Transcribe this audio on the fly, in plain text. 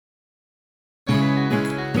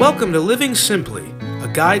Welcome to Living Simply, a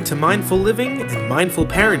guide to mindful living and mindful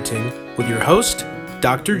parenting with your host,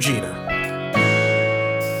 Dr. Gina.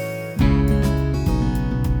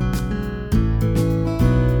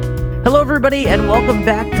 Hello, everybody, and welcome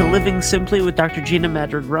back to Living Simply with Dr. Gina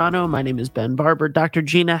Madragrano. My name is Ben Barber. Dr.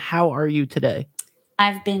 Gina, how are you today?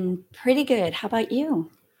 I've been pretty good. How about you?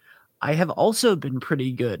 I have also been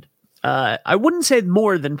pretty good. I wouldn't say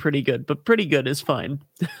more than pretty good, but pretty good is fine.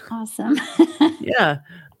 Awesome. Yeah.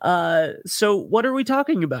 So what are we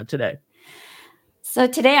talking about today? So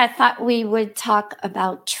today I thought we would talk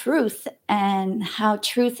about truth and how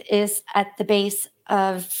truth is at the base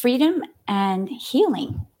of freedom and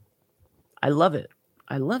healing. I love it.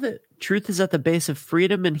 I love it. Truth is at the base of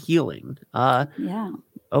freedom and healing. Yeah.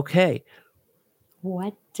 Okay.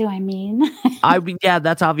 What do I mean? Yeah,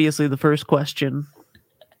 that's obviously the first question.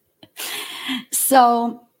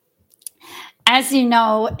 So, as you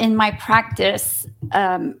know, in my practice,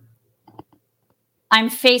 I'm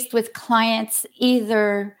faced with clients,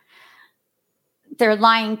 either they're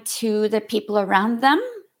lying to the people around them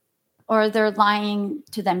or they're lying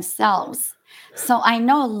to themselves. So I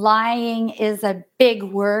know lying is a big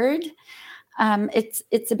word.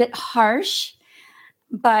 It's a bit harsh,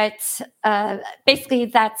 but basically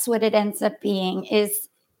that's what it ends up being, is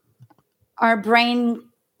our brain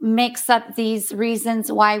makes up these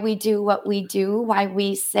reasons why we do what we do, why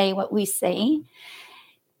we say what we say.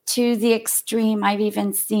 To the extreme, I've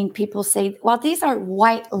even seen people say, well, these are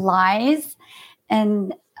white lies,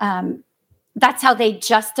 and that's how they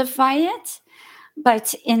justify it.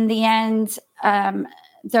 But in the end,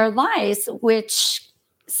 they're lies which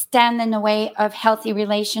stand in the way of healthy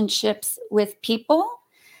relationships with people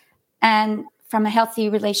and from a healthy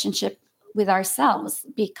relationship with ourselves.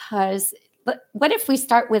 Because what if we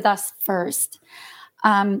start with us first?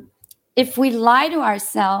 If we lie to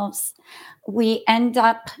ourselves, we end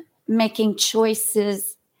up making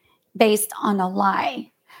choices based on a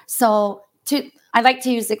lie. So I like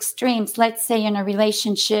to use extremes. Let's say in a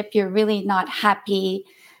relationship, you're really not happy,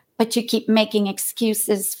 but you keep making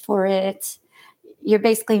excuses for it. You're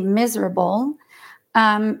basically miserable.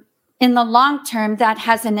 In the long term, that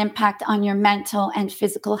has an impact on your mental and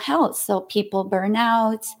physical health. So people burn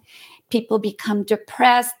out, people become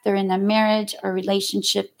depressed, they're in a marriage or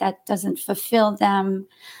relationship that doesn't fulfill them,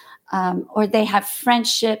 or they have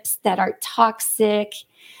friendships that are toxic.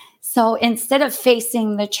 So instead of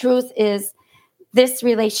facing the truth is, this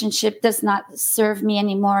relationship does not serve me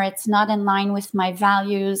anymore. It's not in line with my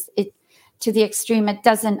values. To the extreme, it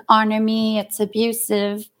doesn't honor me. It's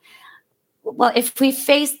abusive. Well, if we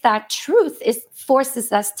face that truth, it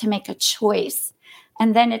forces us to make a choice.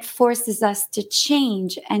 And then it forces us to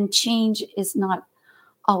change. And change is not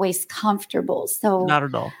always comfortable. So Not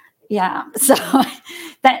at all. Yeah. So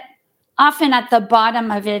that often at the bottom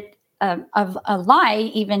of it, of a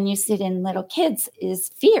lie, even you see it in little kids, is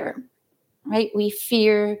fear, right? We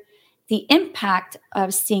fear the impact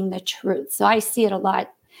of seeing the truth. So I see it a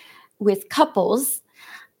lot with couples.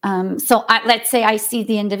 Let's say I see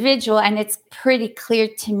the individual and it's pretty clear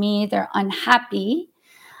to me they're unhappy.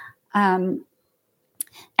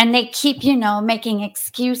 And they keep, making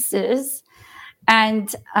excuses.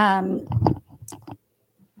 And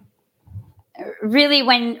really,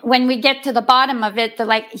 when we get to the bottom of it, they're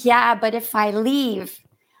like, yeah, but if I leave,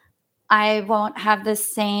 I won't have the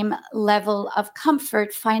same level of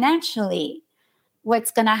comfort financially. What's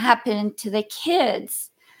going to happen to the kids?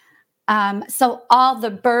 So all the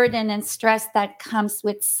burden and stress that comes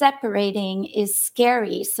with separating is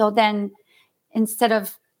scary. So then instead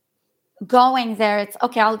of going there, it's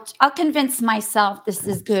okay, I'll convince myself this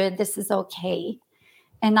is good, this is okay,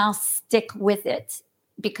 and I'll stick with it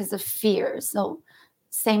because of fear. So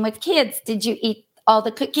same with kids. Did you eat all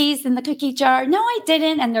the cookies in the cookie jar? No, I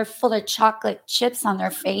didn't. And they're full of chocolate chips on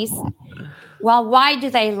their face. Well, why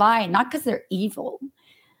do they lie? Not because they're evil,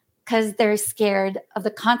 because they're scared of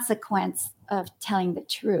the consequence of telling the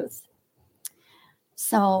truth.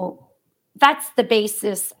 So that's the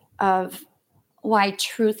basis of why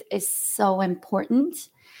truth is so important.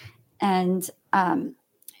 And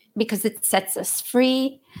because it sets us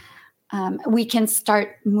free, we can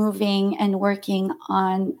start moving and working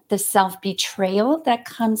on the self-betrayal that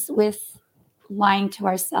comes with lying to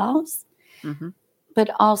ourselves. Mm-hmm. But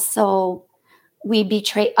also we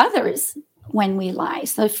betray others when we lie.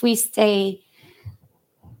 So if we stay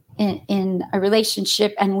in a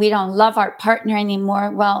relationship and we don't love our partner anymore,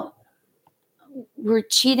 well, we're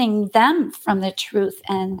cheating them from the truth,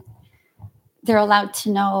 and they're allowed to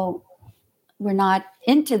know we're not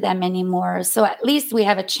into them anymore. So at least we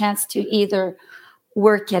have a chance to either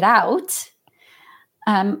work it out,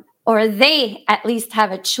 or they at least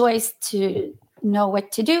have a choice to know what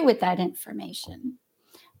to do with that information.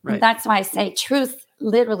 Right. And that's why I say truth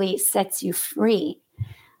literally sets you free.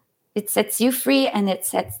 It sets you free and it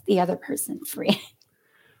sets the other person free.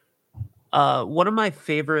 One of my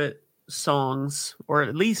favorite songs, or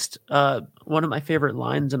at least one of my favorite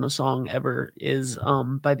lines in a song ever, is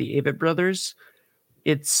by the Avett Brothers.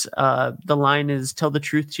 It's the line is, "Tell the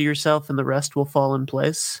truth to yourself and the rest will fall in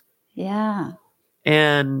place." Yeah.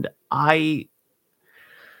 And like,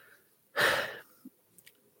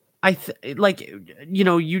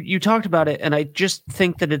 you talked about it, and I just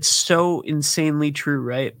think that it's so insanely true,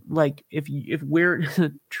 right? Like, if we're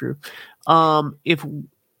true,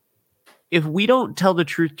 if we don't tell the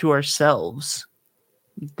truth to ourselves,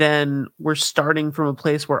 then we're starting from a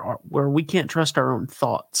place where we can't trust our own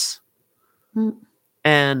thoughts. Mm.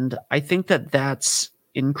 And I think that that's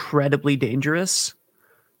incredibly dangerous.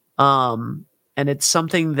 And it's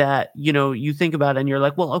something that, you think about and you're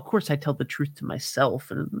like, well, of course I tell the truth to myself.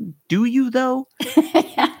 And do you though?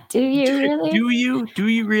 Do you really? Do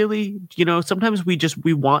you really? Sometimes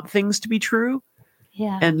we want things to be true.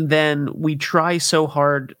 Yeah. And then we try so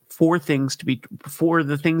hard for the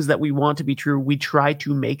things that we want to be true. We try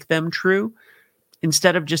to make them true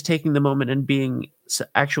instead of just taking the moment and being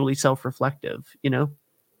actually self-reflective,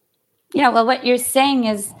 Yeah. Well, what you're saying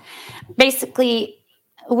is basically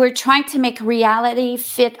we're trying to make reality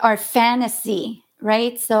fit our fantasy,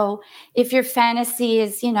 right? So if your fantasy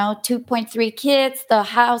is, 2.3 kids, the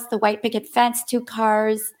house, the white picket fence, 2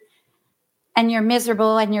 cars, and you're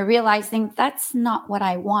miserable and you're realizing that's not what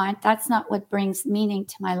I want. That's not what brings meaning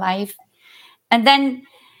to my life. And then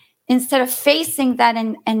instead of facing that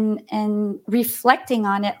and reflecting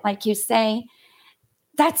on it, like you say,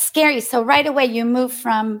 that's scary. So right away you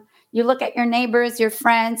look at your neighbors, your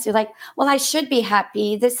friends, you're like, well, I should be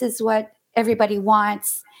happy. This is what everybody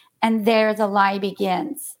wants. And there the lie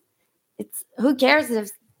begins. Who cares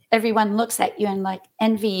if everyone looks at you and like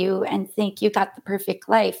envy you and think you got the perfect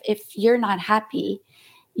life? If you're not happy,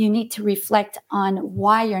 you need to reflect on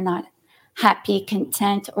why you're not happy,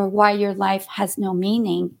 content, or why your life has no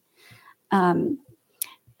meaning. And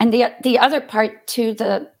the other part too,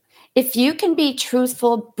 if you can be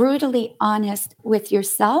truthful, brutally honest with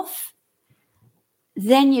yourself,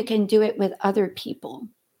 then you can do it with other people.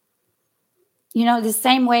 The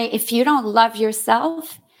same way, if you don't love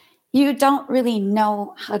yourself, you don't really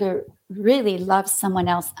know how to really love someone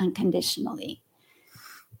else unconditionally.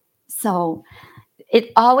 So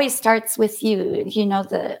it always starts with you.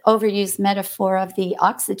 The overused metaphor of the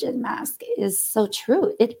oxygen mask is so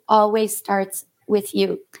true. It always starts with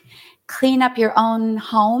you. Clean up your own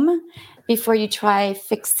home before you try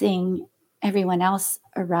fixing everyone else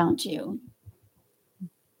around you.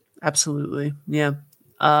 Absolutely. Yeah.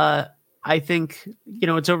 I think,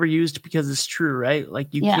 it's overused because it's true, right?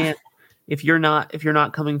 Like you can't, if you're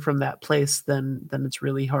not coming from that place, then it's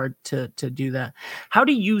really hard to do that. How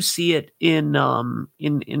do you see it in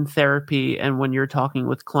therapy and when you're talking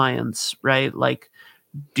with clients, right? Like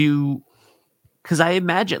because I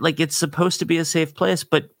imagine like it's supposed to be a safe place,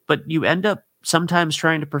 but you end up sometimes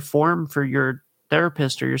trying to perform for your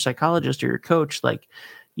therapist or your psychologist or your coach, like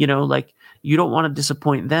you don't want to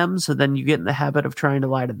disappoint them. So then you get in the habit of trying to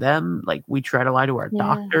lie to them. Like we try to lie to our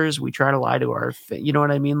doctors. We try to lie to you know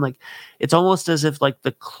what I mean? Like it's almost as if like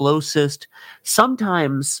the closest,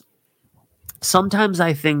 sometimes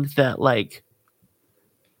I think that like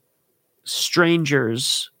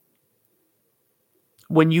strangers,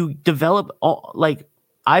 when you develop like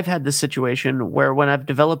I've had this situation where when I've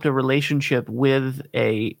developed a relationship with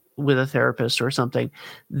a therapist or something,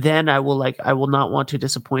 then I will not want to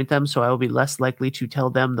disappoint them. So I will be less likely to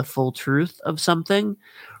tell them the full truth of something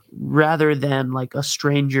rather than like a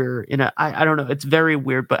stranger I don't know. It's very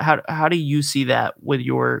weird, but how do you see that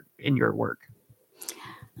in your work?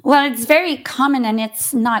 Well, it's very common and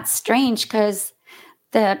it's not strange because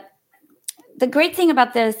the great thing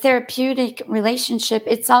about the therapeutic relationship,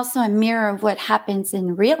 it's also a mirror of what happens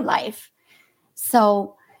in real life.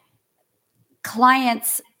 So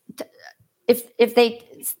clients, if they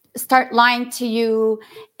start lying to you,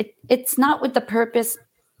 it's not with the purpose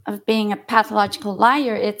of being a pathological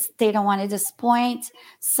liar. It's they don't want to disappoint.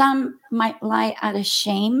 Some might lie out of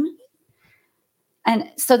shame.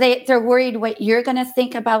 And so they're worried what you're going to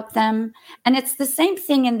think about them. And it's the same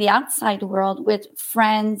thing in the outside world with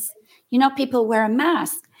friends. People wear a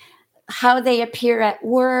mask. How they appear at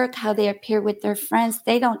work, how they appear with their friends,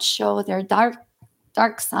 they don't show their dark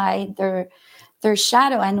side, their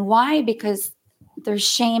shadow. And why? Because there's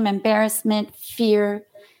shame, embarrassment, fear,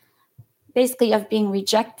 basically of being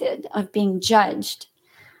rejected, of being judged.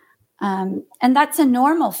 And that's a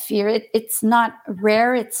normal fear. It's not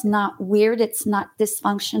rare. It's not weird. It's not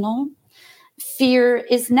dysfunctional. Fear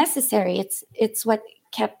is necessary. It's what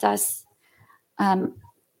kept us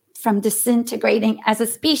from disintegrating as a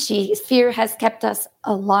species. Fear has kept us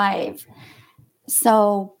alive.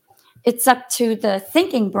 So it's up to the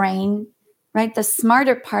thinking brain, right, the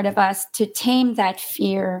smarter part of us, to tame that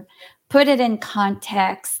fear, put it in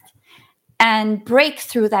context, and break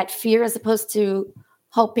through that fear, as opposed to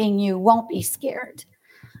hoping you won't be scared.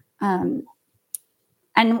 And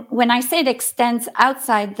when I say it extends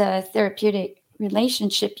outside the therapeutic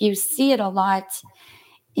relationship, you see it a lot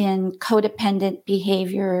in codependent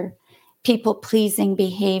behavior, people-pleasing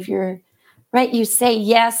behavior, right? You say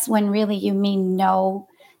yes when really you mean no.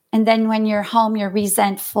 And then when you're home, you're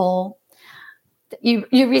resentful. You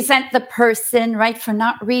resent the person, right, for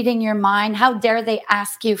not reading your mind. How dare they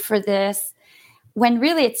ask you for this? When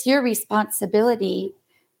really it's your responsibility,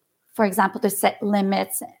 for example, to set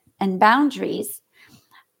limits and boundaries.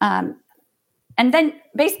 And then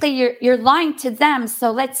basically you're lying to them.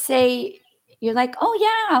 So let's say you're like, oh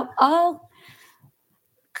yeah, I'll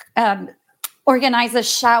organize a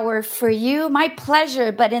shower for you. My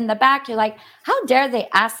pleasure. But in the back, you're like, how dare they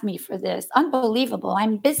ask me for this? Unbelievable.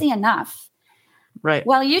 I'm busy enough. Right.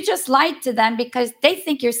 Well, you just lied to them because they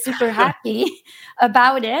think you're super happy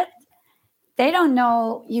about it. They don't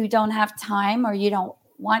know you don't have time or you don't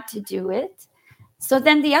want to do it. So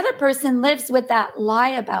then the other person lives with that lie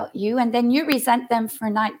about you, and then you resent them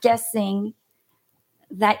for not guessing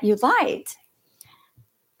that you lied.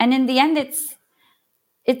 And in the end,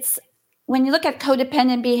 it's when you look at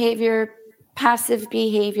codependent behavior, passive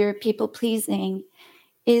behavior, people-pleasing,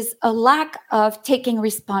 is a lack of taking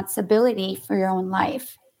responsibility for your own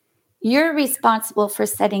life. You're responsible for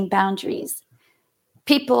setting boundaries.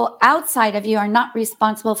 People outside of you are not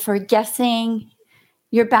responsible for guessing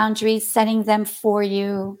your boundaries, setting them for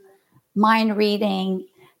you, mind reading.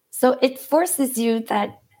 So it forces you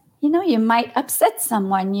that, you might upset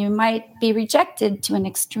someone. You might be rejected to an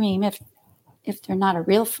extreme if they're not a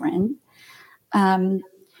real friend.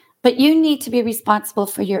 But you need to be responsible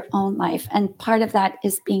for your own life. And part of that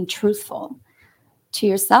is being truthful to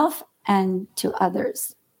yourself and to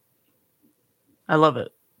others. I love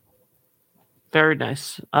it. Very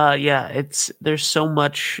nice. Yeah, there's so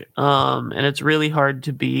much, and it's really hard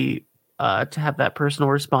to have that personal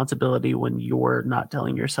responsibility when you're not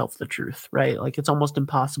telling yourself the truth, right? Like it's almost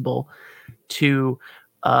impossible to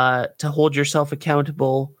hold yourself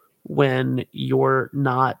accountable when you're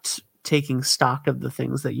not taking stock of the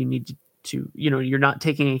things that you need to, you're not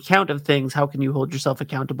taking account of things. How can you hold yourself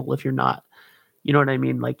accountable if you're not, you know what I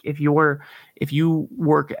mean? Like if you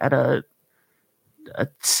work at a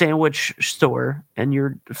sandwich store and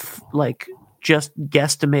you're like just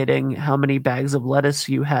guesstimating how many bags of lettuce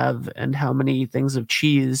you have and how many things of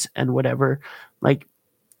cheese and whatever, like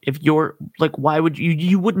if you're like, why would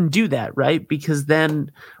you wouldn't do that, right? Because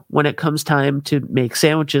then when it comes time to make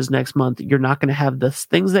sandwiches next month, you're not going to have the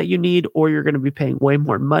things that you need, or you're going to be paying way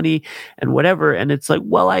more money and whatever. And it's like,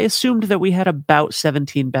 well, I assumed that we had about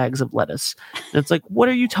 17 bags of lettuce. And it's like, what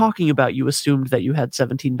are you talking about? You assumed that you had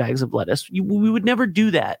 17 bags of lettuce. We would never do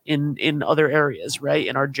that in other areas, right?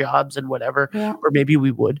 In our jobs and whatever, yeah. Or maybe we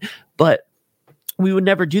would, but we would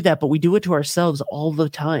never do that. But we do it to ourselves all the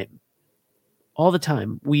time. All the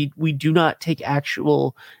time. We do not take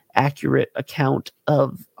accurate account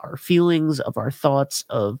of our feelings, of our thoughts,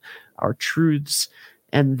 of our truths,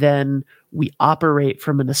 and then we operate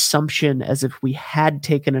from an assumption as if we had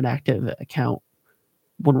taken an active account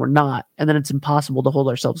when we're not, and then it's impossible to hold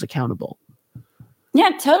ourselves accountable.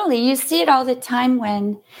 Yeah, totally. You see it all the time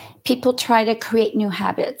when people try to create new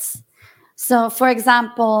habits. So, for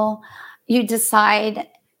example, you decide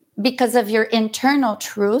because of your internal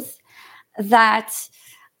truth that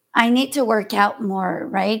I need to work out more,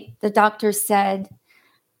 right? The doctor said,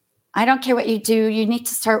 I don't care what you do, you need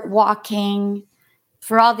to start walking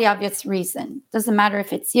for all the obvious reason. Doesn't matter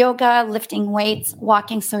if it's yoga, lifting weights,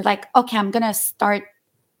 walking. So like, okay, I'm going to start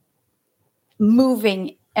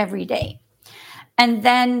moving every day. And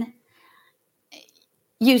then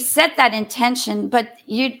you set that intention, but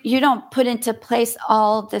you don't put into place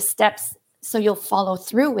all the steps so you'll follow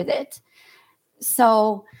through with it.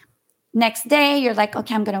 So next day, you're like,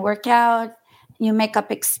 okay, I'm going to work out. You make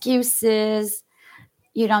up excuses.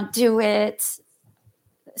 You don't do it.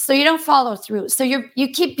 So you don't follow through. So you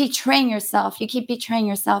keep betraying yourself. You keep betraying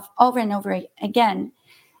yourself over and over again.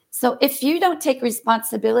 So if you don't take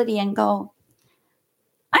responsibility and go,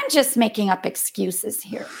 I'm just making up excuses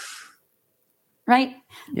here, right?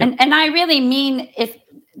 Yep. And I really mean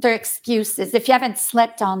they're excuses. If you haven't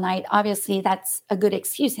slept all night, obviously that's a good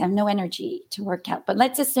excuse. You have no energy to work out. But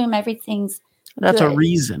let's assume everything's That's good. a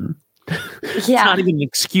reason. It's not even an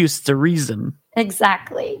excuse, it's a reason.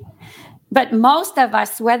 Exactly. But most of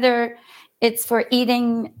us, whether it's for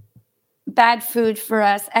eating bad food for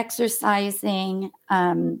us, exercising,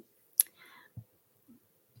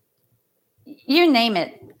 you name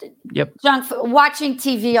it. Yep. Junk food, watching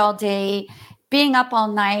TV all day, being up all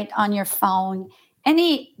night on your phone,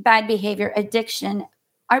 any bad behavior, addiction,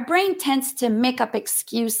 our brain tends to make up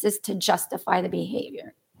excuses to justify the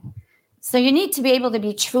behavior. So you need to be able to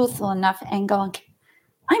be truthful enough and go,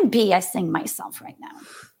 I'm BSing myself right now.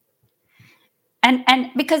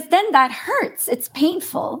 And because then that hurts. It's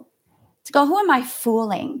painful to go, who am I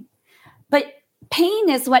fooling? But pain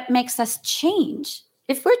is what makes us change.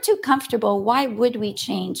 If we're too comfortable, why would we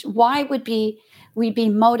change? Why would we be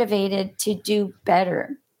motivated to do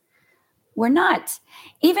better? We're not.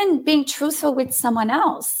 Even being truthful with someone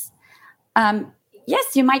else.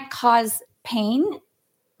 Yes, you might cause pain,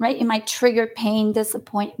 right? You might trigger pain,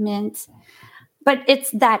 disappointment. But it's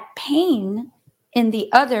that pain in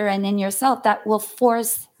the other and in yourself that will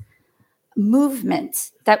force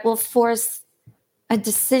movement, that will force a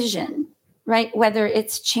decision, right? Whether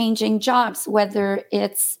it's changing jobs, whether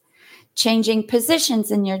it's changing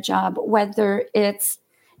positions in your job, whether it's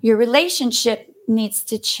your relationship needs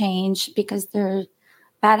to change because there are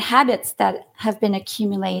bad habits that have been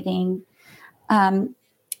accumulating.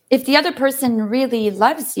 If the other person really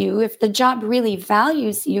loves you, if the job really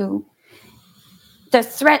values you, the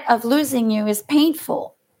threat of losing you is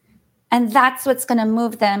painful. And that's what's going to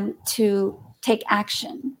move them to take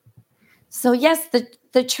action. So yes,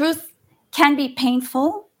 the truth can be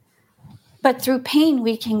painful, but through pain,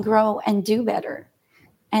 we can grow and do better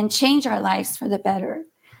and change our lives for the better.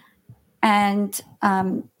 And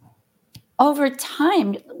over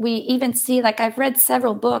time, we even see, like I've read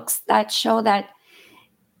several books that show that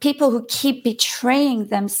people who keep betraying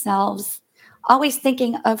themselves, always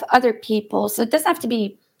thinking of other people. So it doesn't have to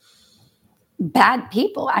be bad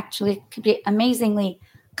people, actually. It could be amazingly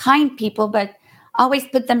kind people, but always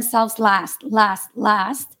put themselves last.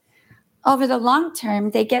 Over the long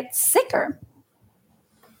term, they get sicker.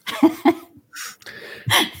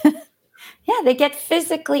 Yeah, they get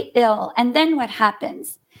physically ill. And then what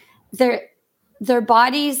happens? Their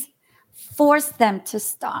bodies force them to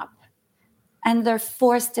stop. And they're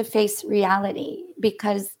forced to face reality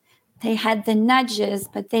because they had the nudges,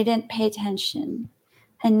 but they didn't pay attention.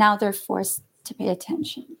 And now they're forced to pay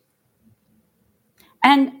attention.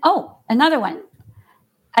 And, another one.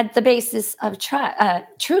 At the basis of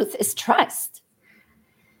truth is trust.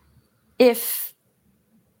 If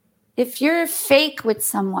you're fake with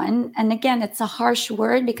someone, and again, it's a harsh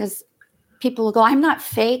word because people will go, I'm not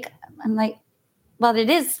fake. I'm like, well, it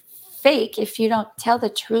is fake if you don't tell the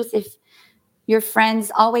truth. If your friends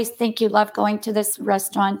always think you love going to this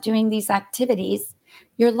restaurant, doing these activities,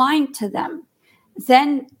 you're lying to them.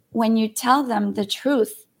 Then when you tell them the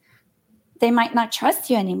truth, they might not trust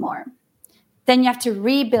you anymore. Then you have to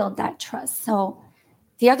rebuild that trust. So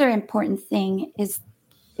the other important thing is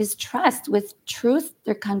trust. With truth,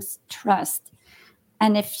 there comes trust.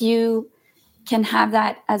 And if you can have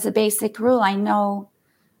that as a basic rule, I know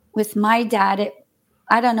with my dad,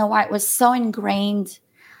 I don't know why it was so ingrained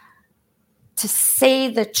to say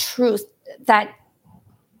the truth that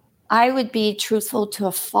I would be truthful to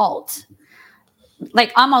a fault.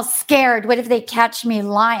 Like almost scared. What if they catch me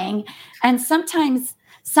lying? And sometimes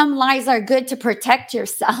some lies are good to protect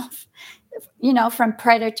yourself, from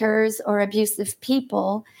predators or abusive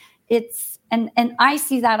people. And I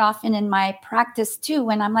see that often in my practice too,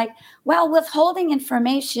 when I'm like, well, withholding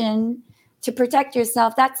information to protect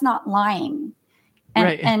yourself, that's not lying. And,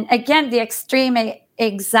 right. And again, the extreme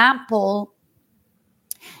example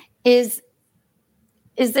is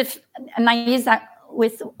if, and I use that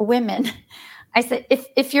with women, I said,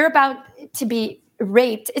 if you're about to be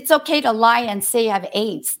raped, it's okay to lie and say you have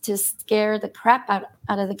AIDS to scare the crap out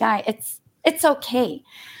of the guy. It's okay.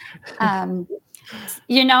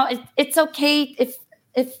 It's okay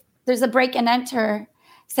if there's a break and enter,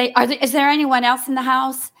 say, is there anyone else in the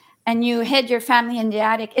house? And you hid your family in the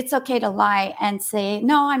attic. It's okay to lie and say,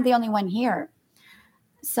 no, I'm the only one here.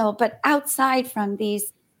 So, but outside from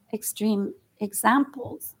these extreme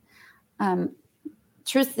examples,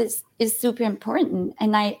 truth is super important.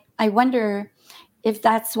 And I wonder if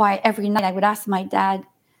that's why every night I would ask my dad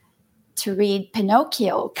to read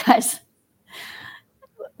Pinocchio, because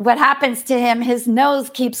what happens to him, his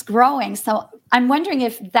nose keeps growing. So I'm wondering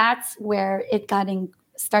if that's where it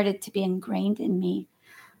started to be ingrained in me.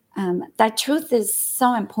 That truth is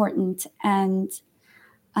so important. And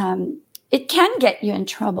it can get you in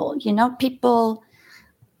trouble. People,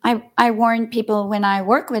 I warn people when I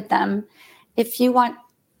work with them, if you want,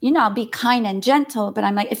 I'll be kind and gentle, but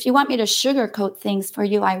I'm like, if you want me to sugarcoat things for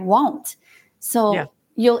you, I won't. So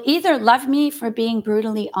you'll either love me for being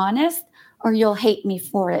brutally honest or you'll hate me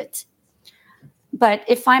for it. But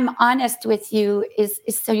if I'm honest with you, is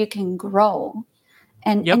so you can grow.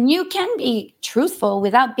 And you can be truthful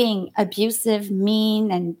without being abusive,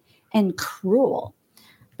 mean, and cruel.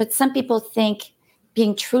 But some people think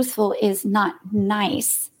being truthful is not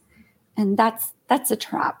nice. And that's a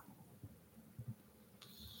trap.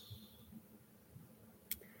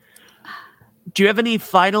 Do you have any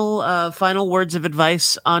final words of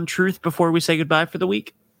advice on truth before we say goodbye for the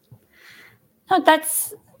week? No,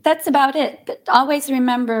 that's about it. But always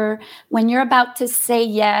remember, when you're about to say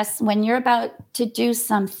yes, when you're about to do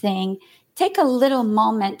something, take a little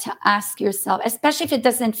moment to ask yourself, especially if it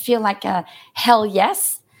doesn't feel like a hell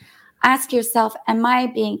yes, ask yourself, am I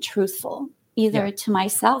being truthful, either to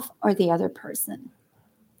myself or the other person?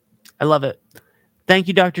 I love it. Thank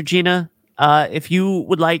you, Dr. Gina. If you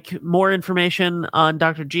would like more information on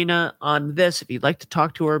Dr. Gina on this, if you'd like to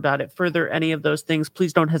talk to her about it further, any of those things,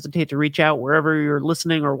 please don't hesitate to reach out wherever you're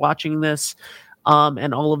listening or watching this.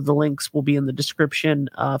 And all of the links will be in the description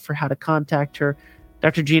for how to contact her.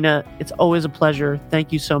 Dr. Gina, it's always a pleasure.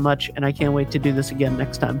 Thank you so much. And I can't wait to do this again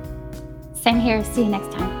next time. Same here. See you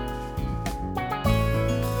next time.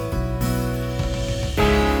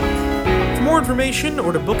 For more information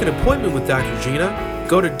or to book an appointment with Dr. Gina,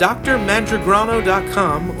 go to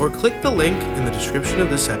drmandragrano.com or click the link in the description of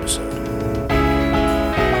this episode.